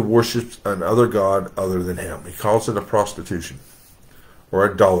somebody worships another god other than Him. He calls it a prostitution or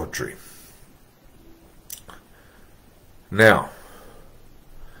idolatry. Now,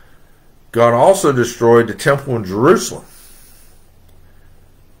 God also destroyed the temple in Jerusalem.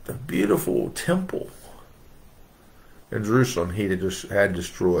 The beautiful temple in Jerusalem He had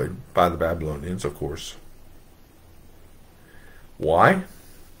destroyed by the Babylonians, of course. Why?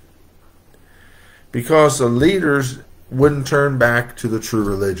 Because the leaders wouldn't turn back to the true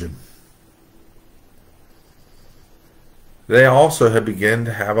religion. They also had begun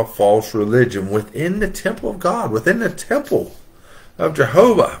to have a false religion within the temple of God, within the temple of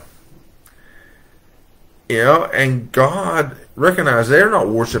Jehovah. And God recognized they're not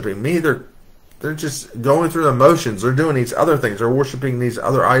worshiping me. They're just going through the motions. They're doing these other things. They're worshiping these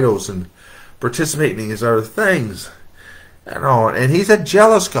other idols and participating in these other things. And He's a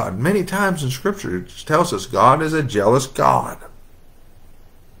jealous God. Many times in Scripture it tells us God is a jealous God.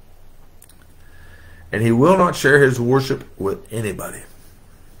 And He will not share His worship with anybody.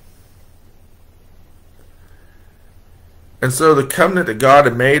 And so the covenant that God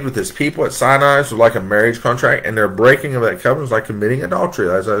had made with His people at Sinai was like a marriage contract, and their breaking of that covenant was like committing adultery,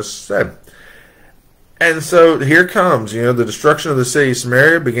 as I said. And so here comes, the destruction of the city.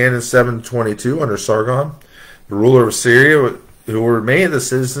 Samaria began in 722 under Sargon, the ruler of Assyria, who ordered many of the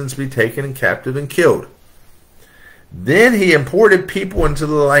citizens to be taken captive and killed. Then he imported people into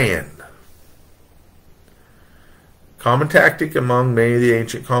the land. Common tactic among many of the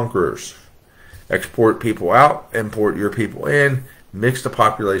ancient conquerors. Export people out, import your people in, mix the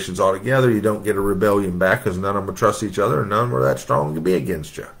populations all together. You don't get a rebellion back because none of them would trust each other and none were that strong to be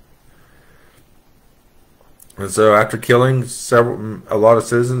against you. And so after killing a lot of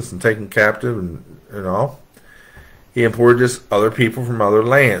citizens and taking captive and all, he imported just other people from other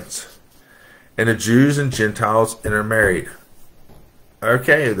lands. and the Jews and Gentiles intermarried.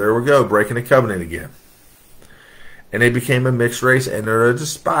 Okay, there we go, breaking the covenant again. And they became a mixed race, and they're a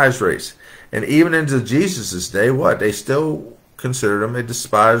despised race. And even into Jesus' day, what? They still considered them a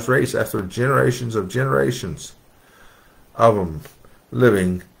despised race after generations of them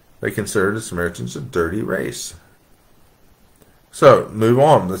living. They considered the Samaritans a dirty race. So, move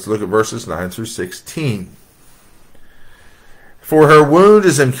on. Let's look at verses 9 through 16. For her wound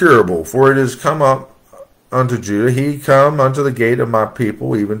is incurable, for it is come up unto Judah, he come unto the gate of my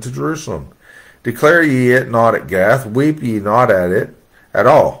people, even to Jerusalem. Declare ye it not at Gath, weep ye not at it at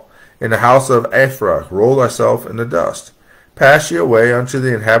all. In the house of Ephraim, roll thyself in the dust. Pass ye away unto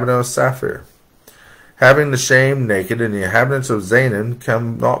the inhabitant of Saphir. Having the shame naked, and the inhabitants of Zanan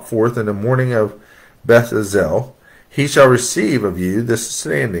come not forth in the morning of Beth-ezel, he shall receive of you this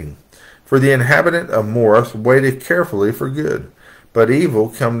standing. For the inhabitant of Morith waited carefully for good, but evil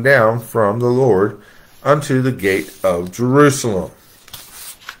come down from the Lord unto the gate of Jerusalem.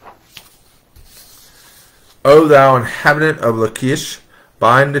 O thou inhabitant of Lachish,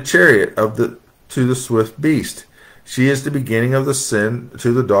 bind the chariot to the swift beast. She is the beginning of the sin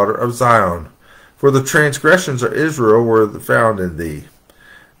to the daughter of Zion. For the transgressions of Israel were found in thee.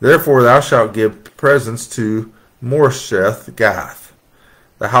 Therefore thou shalt give presents to Moresheth Gath.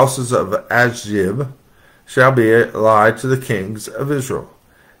 The houses of Ajib shall be allied to the kings of Israel.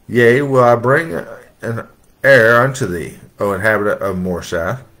 Yea, will I bring an heir unto thee, O inhabitant of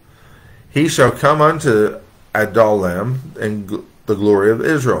Moresheth. He shall come unto Adullam in the glory of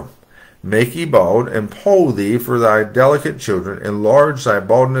Israel. Make ye bald, and poll thee for thy delicate children. Enlarge thy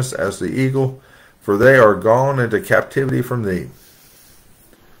baldness as the eagle, for they are gone into captivity from thee.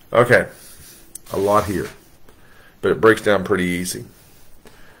 Okay, a lot here, but it breaks down pretty easy.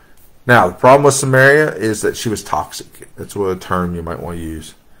 Now, the problem with Samaria is that she was toxic. That's what a term you might want to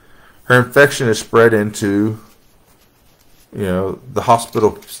use. Her infection is spread into, the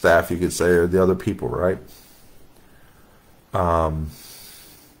hospital staff, you could say, or the other people, right?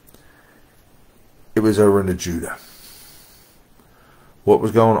 It was over into Judah. What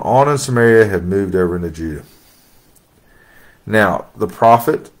was going on in Samaria had moved over into Judah. Now, the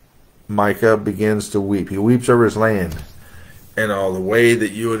prophet Micah begins to weep. He weeps over his land in all the way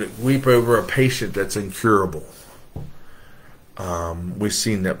that you would weep over a patient that's incurable. We've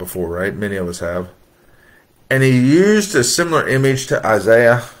seen that before, right? Many of us have. And he used a similar image to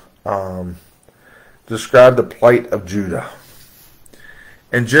Isaiah to describe the plight of Judah.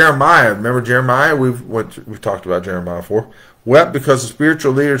 And Jeremiah, remember Jeremiah? We've talked about Jeremiah before. Wept because the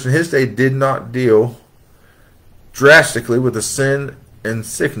spiritual leaders in his day did not deal drastically with the sin and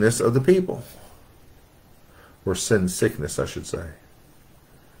sickness of the people. Or sin sickness, I should say.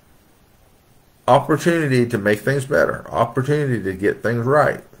 Opportunity to make things better. Opportunity to get things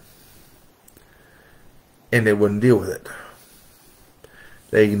right. And they wouldn't deal with it.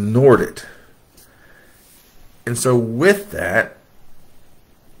 They ignored it. And so with that,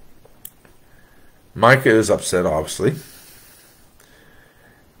 Micah is upset, obviously.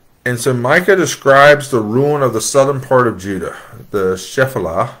 And so Micah describes the ruin of the southern part of Judah, the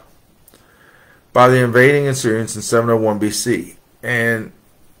Shephelah, by the invading Assyrians in 701 BC. And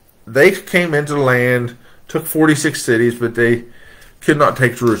they came into the land, took 46 cities, but they could not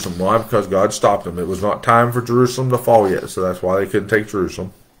take Jerusalem. Why? Because God stopped them. It was not time for Jerusalem to fall yet, so that's why they couldn't take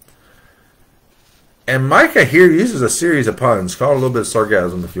Jerusalem. And Micah here uses a series of puns, call it a little bit of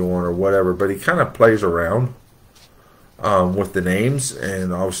sarcasm if you want or whatever, but he kind of plays around with the names,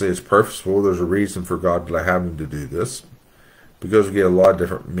 and obviously it's purposeful. There's a reason for God to have him to do this, because we get a lot of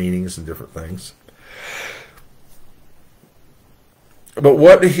different meanings and different things. But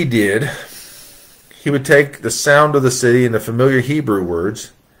what he did, he would take the sound of the city and the familiar Hebrew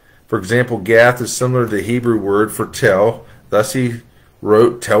words. For example, Gath is similar to the Hebrew word for tell. Thus he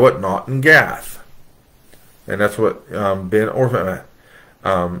wrote, tell it not in Gath. And that's what Ben Orpha,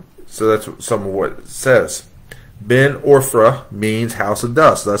 so that's some of what it says. Ben Orpha means house of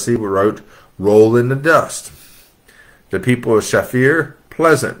dust. Thus he wrote, roll in the dust. The people of Shafir,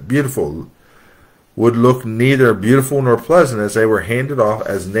 pleasant, beautiful, would look neither beautiful nor pleasant as they were handed off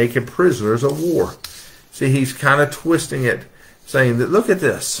as naked prisoners of war. See, he's kind of twisting it, saying that, look at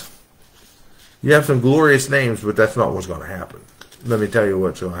this. You have some glorious names, but that's not what's going to happen. Let me tell you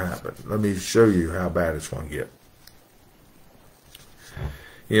what's going to happen. Let me show you how bad it's going to get.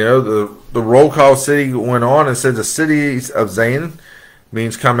 The roll call city went on and said the cities of Zain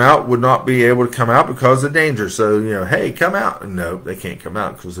means come out, would not be able to come out because of danger. So, hey, come out. No, they can't come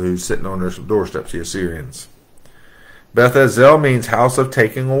out because who's sitting on their doorsteps? The Assyrians. Beth-ezel means house of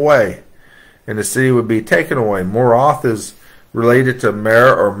taking away. And the city would be taken away. Moroth is related to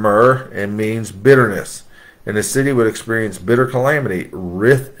mer or myrrh and means bitterness. And the city would experience bitter calamity,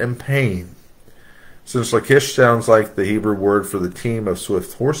 wrath, and pain. Since Lachish sounds like the Hebrew word for the team of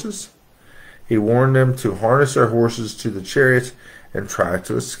swift horses, he warned them to harness their horses to the chariots and try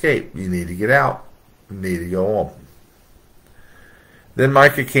to escape. You need to get out. You need to go on. Then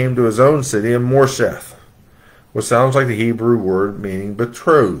Micah came to his own city in Morsheth, which sounds like the Hebrew word meaning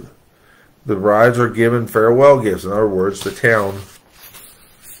betrothed. The brides are given farewell gifts. In other words, the town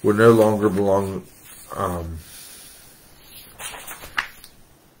would no longer belong.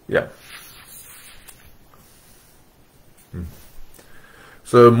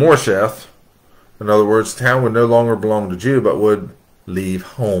 So Morsheth, in other words, the town would no longer belong to Judah, but would leave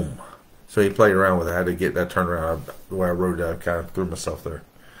home. So he played around with it. I had to get that turned around. The way I wrote it, I kind of threw myself there.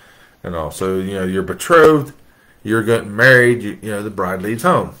 And all. So, you're betrothed, you're getting married, the bride leaves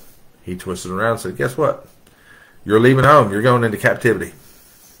home. He twisted around and said, guess what? You're leaving home. You're going into captivity.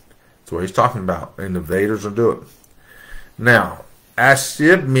 That's what he's talking about. And the invaders will do it. Now,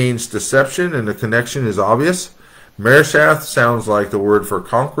 Ashib means deception, and the connection is obvious. Meresheth sounds like the word for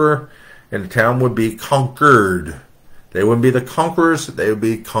conqueror, and the town would be conquered. They wouldn't be the conquerors, they would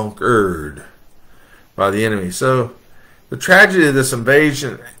be conquered by the enemy. So the tragedy of this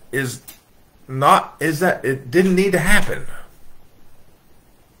invasion is that it didn't need to happen.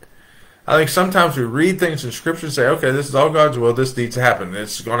 I think sometimes we read things in Scripture and say, okay, this is all God's will, this needs to happen.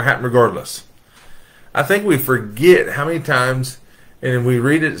 It's going to happen regardless. I think we forget how many times, and we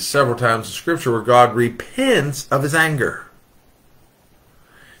read it several times in Scripture, where God repents of his anger.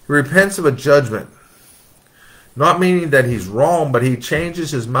 He repents of a judgment. Not meaning that he's wrong, but he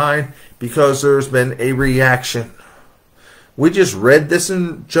changes his mind because there's been a reaction. We just read this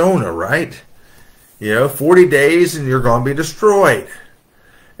in Jonah, right? 40 days and you're going to be destroyed.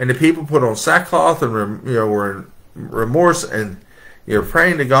 And the people put on sackcloth and were in remorse and you're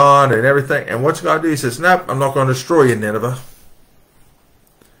praying to God and everything. And what's God do? He says, nope, I'm not going to destroy you, Nineveh.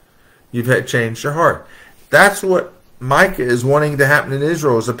 You've had changed your heart. That's what Micah is wanting to happen in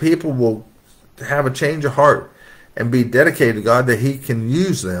Israel, is the people will have a change of heart and be dedicated to God, that he can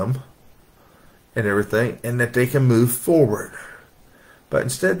use them and everything, and that they can move forward. But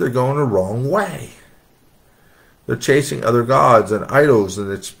instead they're going the wrong way. They're chasing other gods and idols,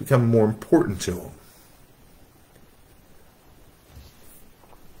 and it's become more important to them.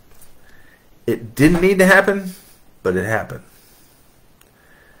 It didn't need to happen, but it happened.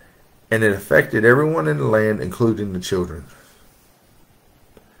 And it affected everyone in the land, including the children.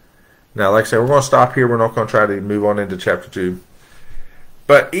 Now, like I said, we're going to stop here. We're not going to try to move on into chapter 2.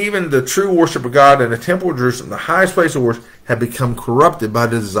 But even the true worship of God in the temple of Jerusalem, the highest place of worship, had become corrupted by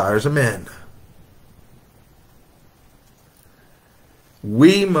the desires of men.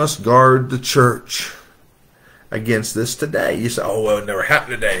 We must guard the church against this today. You say, oh, well, it never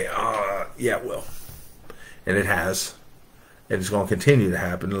happened today. Yeah, it will. And it has. And it's going to continue to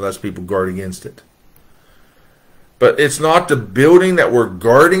happen unless people guard against it. But it's not the building that we're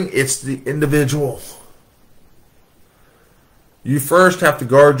guarding, it's the individual. You first have to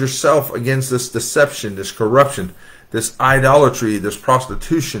guard yourself against this deception, this corruption, this idolatry, this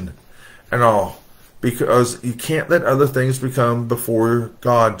prostitution, and all. Because you can't let other things become before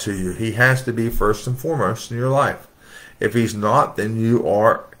God to you. He has to be first and foremost in your life. If he's not, then you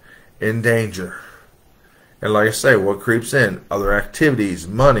are in danger. And like I say, what creeps in? Other activities,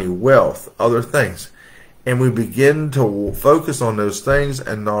 money, wealth, other things. And we begin to focus on those things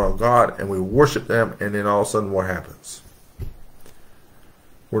and not on God, and we worship them, and then all of a sudden what happens?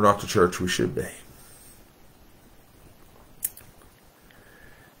 We're not the church we should be.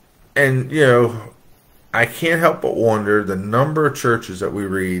 And, I can't help but wonder the number of churches that we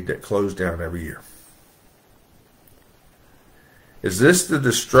read that close down every year. Is this the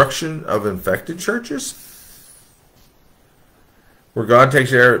destruction of infected churches? Where God takes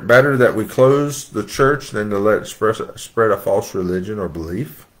care of it better that we close the church than to let it spread a false religion or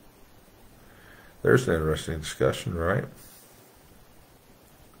belief? There's an interesting discussion, right?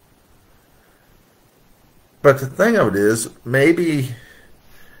 But the thing of it is, maybe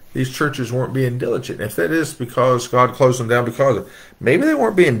these churches weren't being diligent. If that is because God closed them down because of it, maybe they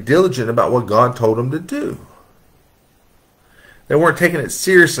weren't being diligent about what God told them to do. They weren't taking it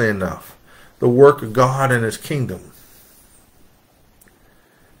seriously enough, the work of God and his kingdom.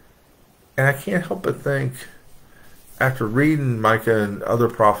 And I can't help but think, after reading Micah and other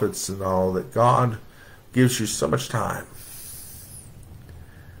prophets and all, that God gives you so much time.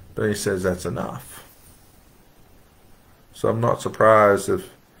 But he says that's enough. So I'm not surprised if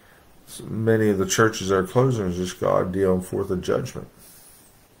many of the churches are closing is just God dealing forth a judgment.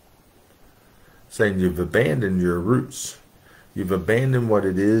 Saying you've abandoned your roots. You've abandoned what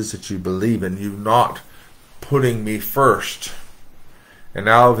it is that you believe in. You're not putting me first. And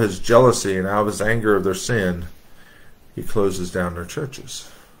out of his jealousy and out of his anger of their sin, he closes down their churches.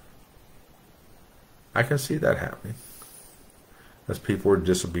 I can see that happening as people are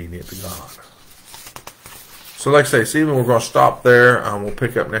disobedient to God. So like I say, Stephen, we're going to stop there. We'll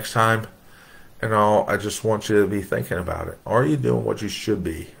pick up next time. And I just want you to be thinking about it. Are you doing what you should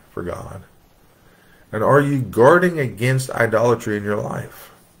be for God? And are you guarding against idolatry in your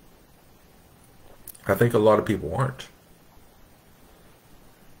life? I think a lot of people aren't.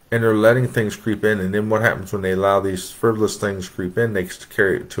 And they're letting things creep in. And then what happens when they allow these frivolous things creep in? They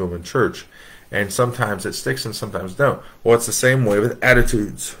carry it to them in church. And sometimes it sticks and sometimes don't. Well, it's the same way with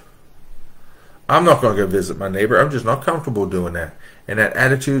attitudes. I'm not going to go visit my neighbor. I'm just not comfortable doing that. And that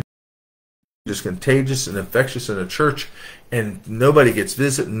attitude is contagious and infectious in a church. And nobody gets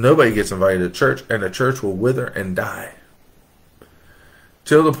visited. Nobody gets invited to church. And the church will wither and die.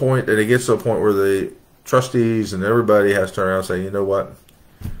 Till the point that it gets to a point where the trustees and everybody has to turn around and say, you know what?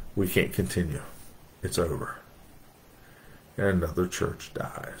 We can't continue. It's over. And another church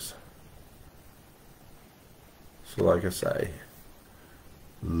dies. So like I say,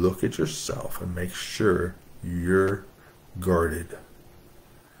 look at yourself and make sure you're guarded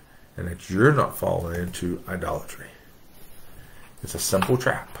and that you're not falling into idolatry. It's a simple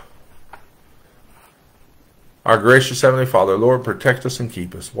trap. Our gracious Heavenly Father, Lord, protect us and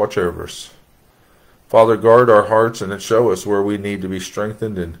keep us. Watch over us. Father, guard our hearts and show us where we need to be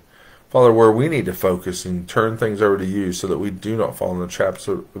strengthened, and Father, where we need to focus and turn things over to you so that we do not fall in the traps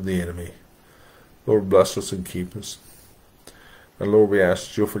of the enemy. Lord, bless us and keep us. And Lord, we ask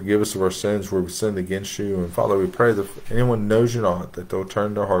that you'll forgive us of our sins where we sinned against you. And Father, we pray that if anyone knows you not, that they'll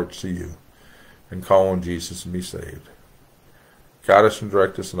turn their hearts to you and call on Jesus and be saved. Guide us and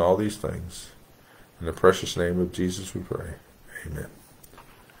direct us in all these things. In the precious name of Jesus we pray. Amen.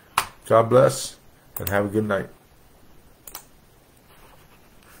 God bless and have a good night.